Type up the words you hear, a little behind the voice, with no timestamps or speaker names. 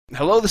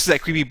Hello, this is that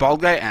creepy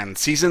bald guy, and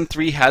Season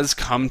 3 has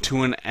come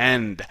to an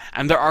end.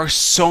 And there are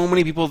so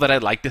many people that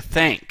I'd like to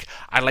thank.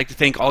 I'd like to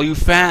thank all you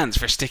fans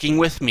for sticking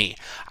with me.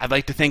 I'd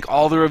like to thank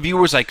all the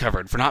reviewers I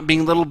covered for not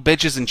being little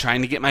bitches and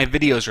trying to get my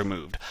videos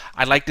removed.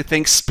 I'd like to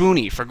thank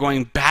Spoonie for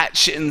going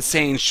batshit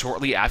insane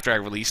shortly after I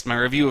released my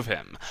review of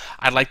him.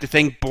 I'd like to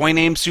thank Boy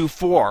Named Sue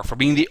 4 for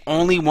being the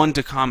only one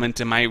to comment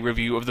in my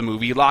review of the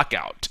movie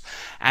Lockout.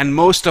 And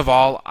most of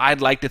all,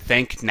 I'd like to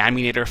thank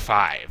Naminator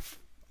 5.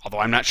 Although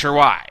I'm not sure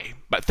why.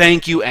 But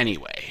thank you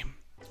anyway.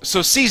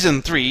 So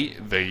Season 3,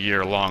 the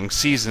year-long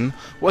season,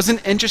 was an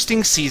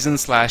interesting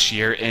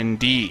season/year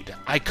indeed.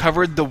 I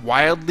covered the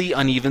wildly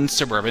uneven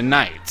suburban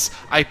nights.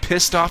 I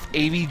pissed off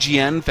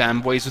AVGN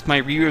fanboys with my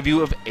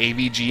re-review of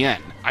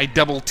AVGN. I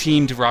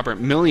double-teamed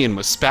Robert Million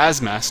with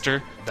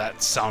Spazmaster.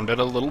 That sounded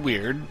a little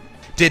weird.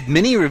 Did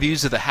mini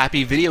reviews of the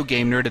Happy Video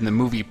Game Nerd and the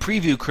Movie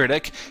Preview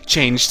Critic,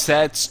 changed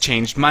sets,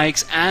 changed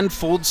mics, and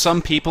fooled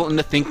some people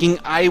into thinking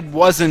I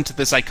wasn't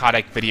the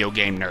psychotic video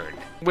game nerd.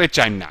 Which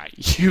I'm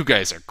not. You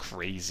guys are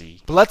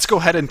crazy. But let's go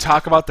ahead and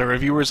talk about the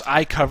reviewers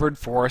I covered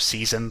for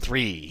Season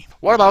 3.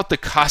 What about the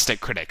caustic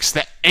critics,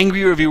 the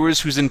angry reviewers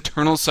whose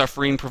internal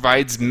suffering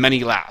provides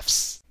many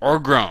laughs? Or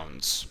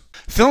groans?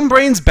 Film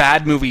Brain's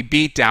Bad Movie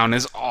Beatdown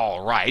is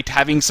alright,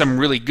 having some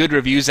really good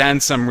reviews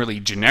and some really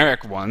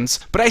generic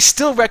ones, but I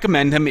still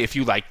recommend him if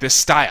you like this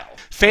style.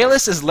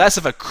 Phaelus is less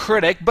of a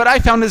critic, but I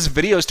found his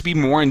videos to be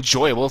more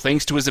enjoyable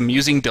thanks to his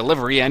amusing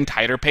delivery and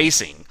tighter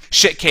pacing.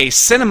 Shitcase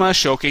Cinema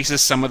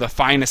showcases some of the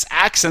finest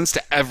accents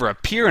to ever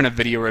appear in a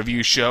video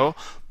review show.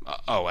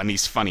 Oh, and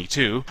he's funny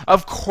too.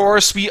 Of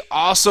course, we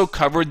also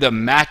covered the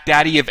Mac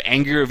Daddy of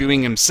angry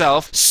reviewing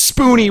himself,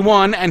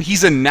 Spoonie1, and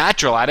he's a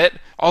natural at it.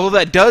 Although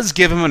that does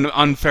give him an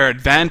unfair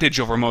advantage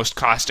over most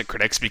caustic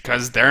critics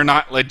because they're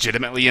not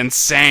legitimately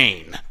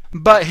insane.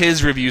 But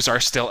his reviews are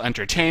still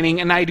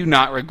entertaining, and I do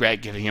not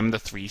regret giving him the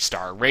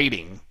 3-star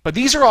rating. But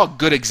these are all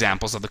good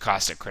examples of the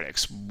caustic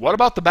critics. What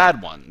about the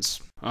bad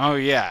ones? Oh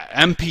yeah,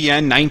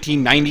 MPN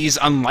 1990s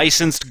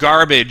unlicensed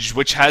garbage,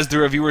 which has the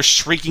reviewer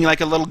shrieking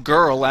like a little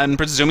girl and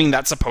presuming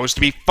that's supposed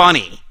to be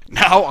funny.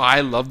 Now,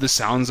 I love the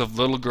sounds of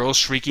little girls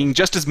shrieking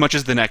just as much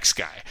as the next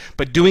guy,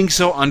 but doing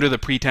so under the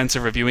pretense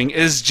of reviewing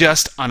is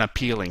just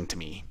unappealing to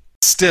me.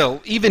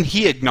 Still, even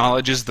he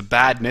acknowledges the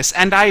badness,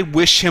 and I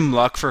wish him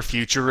luck for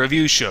future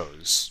review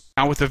shows.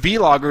 Now with the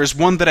vloggers,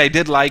 one that I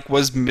did like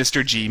was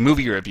Mr. G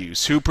Movie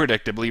Reviews, who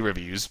predictably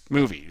reviews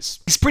movies.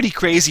 He's pretty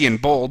crazy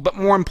and bold, but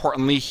more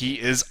importantly, he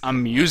is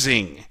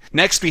amusing.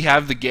 Next we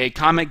have the Gay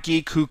Comic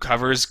Geek, who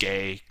covers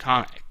gay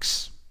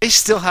comics. I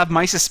still have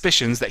my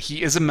suspicions that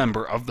he is a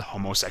member of the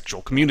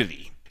homosexual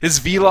community. His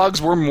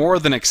vlogs were more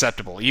than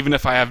acceptable, even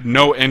if I have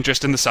no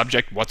interest in the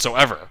subject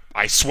whatsoever.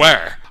 I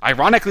swear.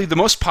 Ironically, the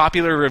most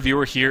popular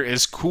reviewer here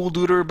is Cool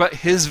Duder, but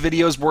his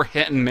videos were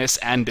hit and miss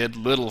and did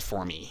little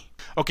for me.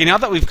 Okay, now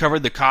that we've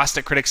covered the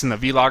caustic critics and the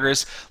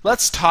vloggers,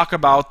 let's talk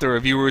about the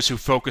reviewers who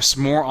focus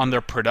more on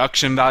their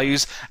production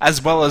values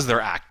as well as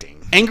their acting.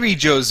 Angry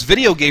Joe's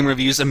video game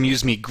reviews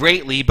amuse me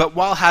greatly, but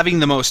while having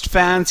the most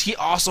fans, he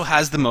also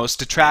has the most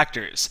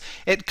detractors.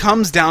 It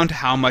comes down to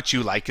how much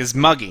you like his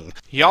mugging.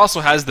 He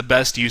also has the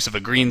best use of a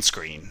green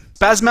screen.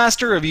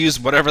 Spazmaster reviews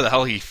whatever the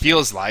hell he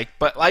feels like,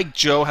 but like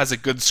Joe has a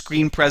good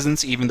screen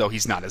presence even though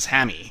he's not as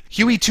hammy.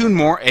 Huey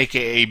Toonmore,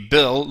 aka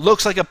Bill,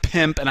 looks like a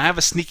pimp, and I have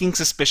a sneaking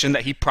suspicion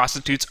that he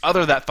prostitutes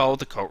other that follow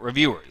the coat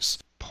reviewers.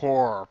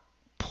 Poor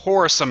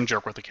some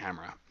jerk with the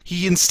camera.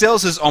 He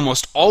instills his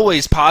almost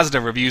always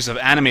positive reviews of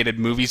animated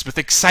movies with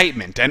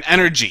excitement and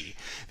energy.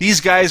 These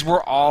guys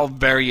were all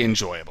very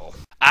enjoyable.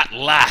 At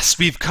last,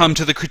 we've come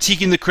to the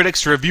Critiquing the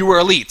Critics Reviewer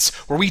Elites,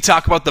 where we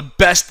talk about the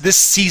best this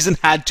season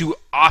had to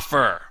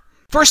offer.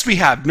 First we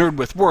have Nerd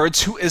with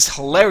Words, who is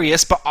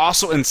hilarious but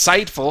also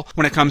insightful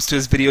when it comes to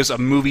his videos of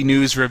movie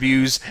news,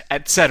 reviews,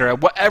 etc.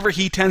 Whatever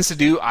he tends to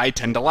do, I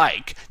tend to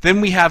like.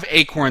 Then we have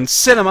Acorn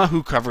Cinema,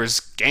 who covers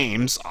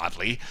games,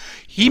 oddly.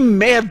 He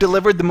may have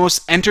delivered the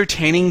most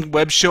entertaining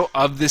web show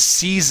of this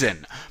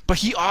season, but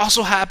he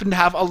also happened to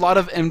have a lot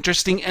of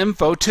interesting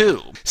info too.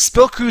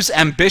 Spilkrew's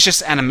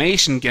ambitious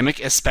animation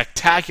gimmick is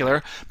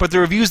spectacular, but the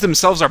reviews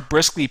themselves are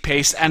briskly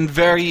paced and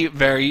very,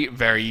 very,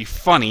 very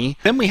funny.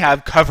 Then we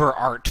have Cover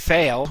Art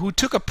Fail, who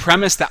took a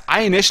premise that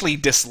I initially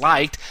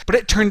disliked, but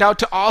it turned out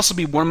to also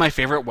be one of my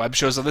favorite web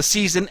shows of the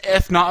season,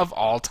 if not of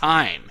all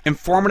time.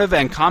 Informative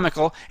and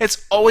comical,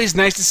 it's always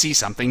nice to see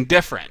something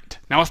different.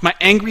 Now with my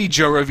Angry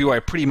Joe review, I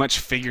pretty much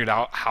figured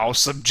out how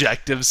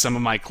subjective some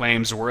of my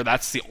claims were.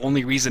 That's the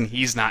only reason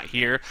he's not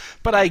here,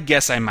 but I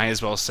guess I might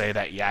as well say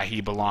that yeah, he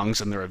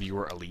belongs in the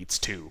reviewer elites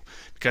too,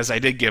 because I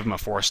did give him a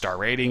 4-star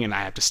rating and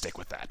I have to stick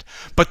with that.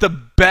 But the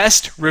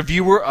best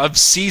reviewer of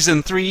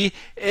Season 3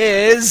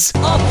 is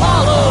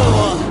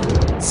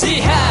Apollo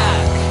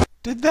Z-Hack!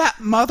 Did that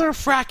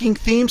motherfracking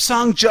theme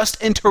song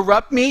just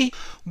interrupt me?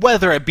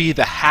 Whether it be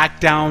the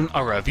Hackdown, a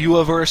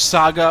Reviewiverse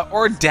saga,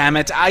 or damn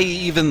it, I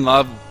even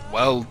love,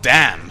 well,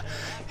 damn.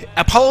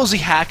 Apollo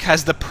Z-Hack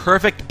has the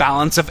perfect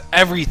balance of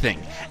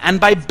everything, and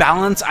by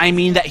balance I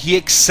mean that he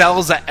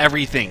excels at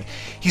everything.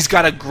 He's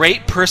got a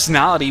great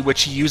personality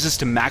which he uses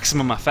to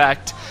maximum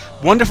effect,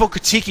 wonderful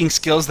critiquing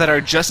skills that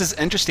are just as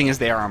interesting as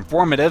they are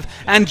informative,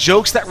 and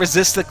jokes that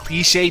resist the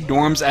cliched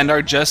norms and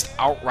are just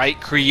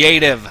outright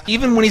creative.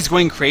 Even when he's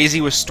going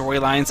crazy with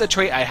storylines, a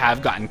trait I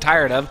have gotten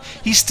tired of,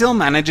 he still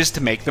manages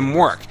to make them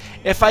work.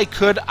 If I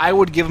could, I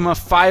would give him a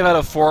 5 out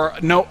of 4,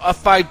 no, a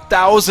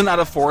 5,000 out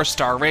of 4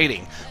 star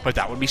rating, but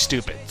that would be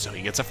stupid, so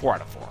he gets a 4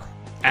 out of 4.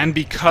 And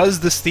because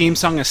this theme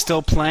song is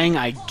still playing,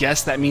 I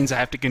guess that means I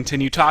have to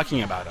continue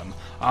talking about him.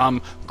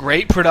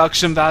 Great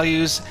production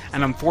values,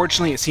 and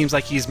unfortunately it seems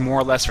like he's more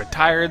or less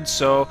retired,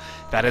 so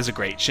that is a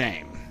great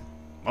shame.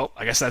 Well,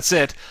 I guess that's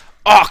it.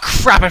 Oh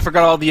crap, I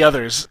forgot all the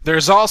others.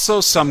 There's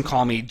also Some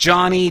Call Me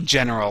Johnny,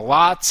 General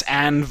Lots,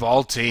 and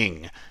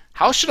Vaulting.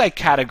 How should I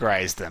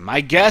categorize them?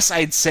 I guess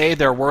I'd say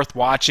they're worth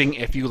watching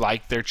if you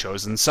like their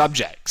chosen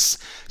subjects.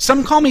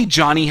 Some Call Me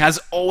Johnny has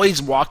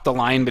always walked the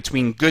line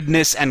between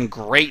goodness and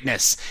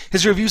greatness.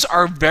 His reviews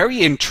are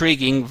very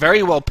intriguing,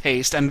 very well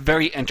paced, and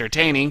very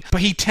entertaining, but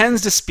he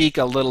tends to speak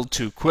a little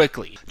too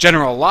quickly.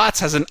 General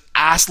Lots has an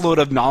assload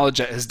of knowledge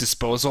at his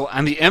disposal,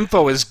 and the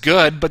info is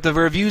good, but the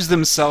reviews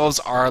themselves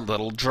are a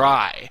little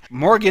dry.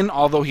 Morgan,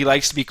 although he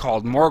likes to be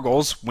called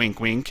Morgles, wink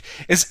wink,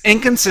 is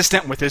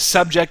inconsistent with his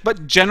subject,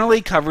 but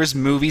generally covers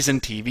movies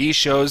and TV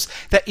shows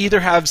that either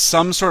have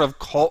some sort of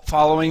cult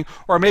following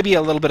or maybe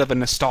a little bit of a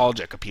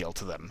nostalgic appeal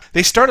to them.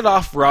 They started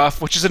off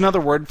rough, which is another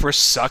word for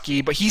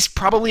sucky, but he's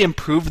probably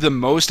improved the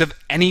most of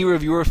any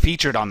reviewer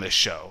featured on this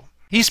show.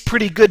 He's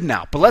pretty good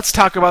now, but let's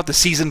talk about the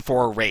Season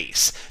 4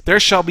 race. There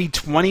shall be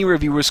 20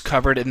 reviewers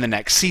covered in the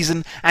next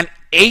season, and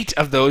 8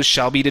 of those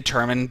shall be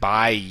determined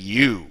by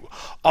you.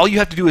 All you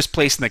have to do is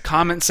place in the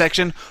comment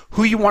section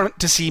who you want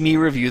to see me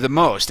review the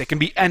most. It can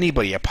be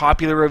anybody, a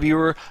popular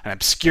reviewer, an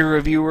obscure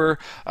reviewer,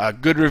 a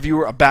good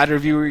reviewer, a bad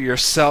reviewer,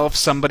 yourself,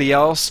 somebody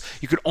else.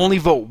 You could only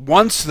vote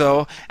once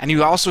though, and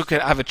you also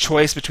could have a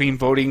choice between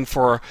voting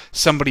for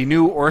somebody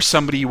new or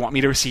somebody you want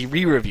me to see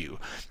re-review.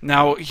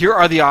 Now, here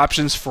are the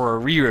options for a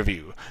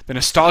re-review. The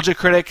Nostalgia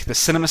Critic, the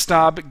Cinema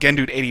Snob,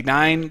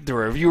 Gendude89, the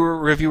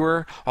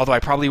Reviewer, although I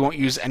probably won't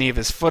use any of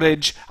his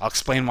footage. I'll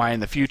explain why in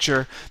the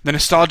future. The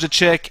Nostalgia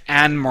Chick,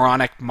 and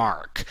Moronic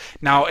Mark.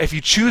 Now, if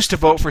you choose to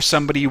vote for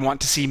somebody you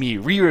want to see me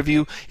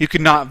re-review, you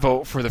could not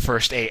vote for the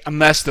first 8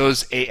 unless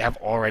those 8 have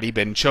already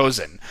been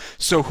chosen.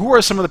 So who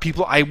are some of the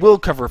people I will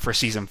cover for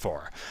Season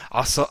 4?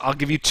 I'll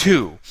give you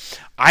 2.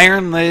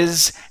 Iron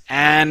Liz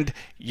and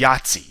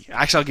Yahtzee.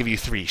 Actually, I'll give you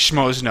 3.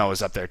 Schmoes No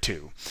is up there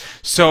too.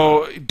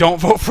 So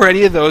don't vote for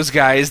any of those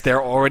guys.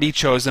 They're already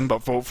chosen,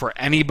 but vote for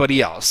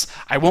anybody else.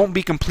 I won't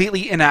be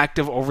completely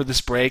inactive over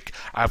this break.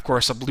 Of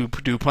course, I'll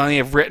do plenty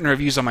of written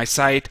reviews on my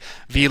site,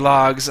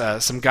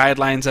 vlogs, some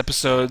guidelines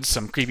episodes,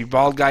 some Creepy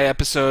Bald Guy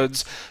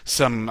episodes,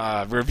 some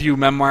review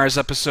memoirs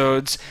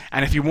episodes,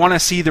 and if you want to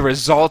see the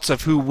results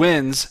of who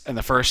wins in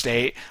the first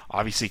 8,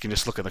 obviously you can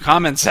just look in the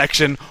comments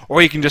section,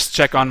 or you can just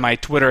check on my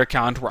Twitter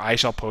account where I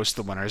shall post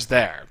the winners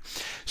there.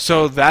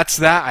 So that's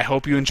that. I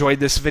hope you enjoyed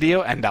this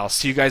video, and I'll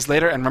see you guys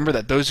later. And remember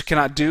that those who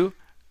cannot do,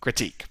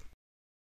 critique.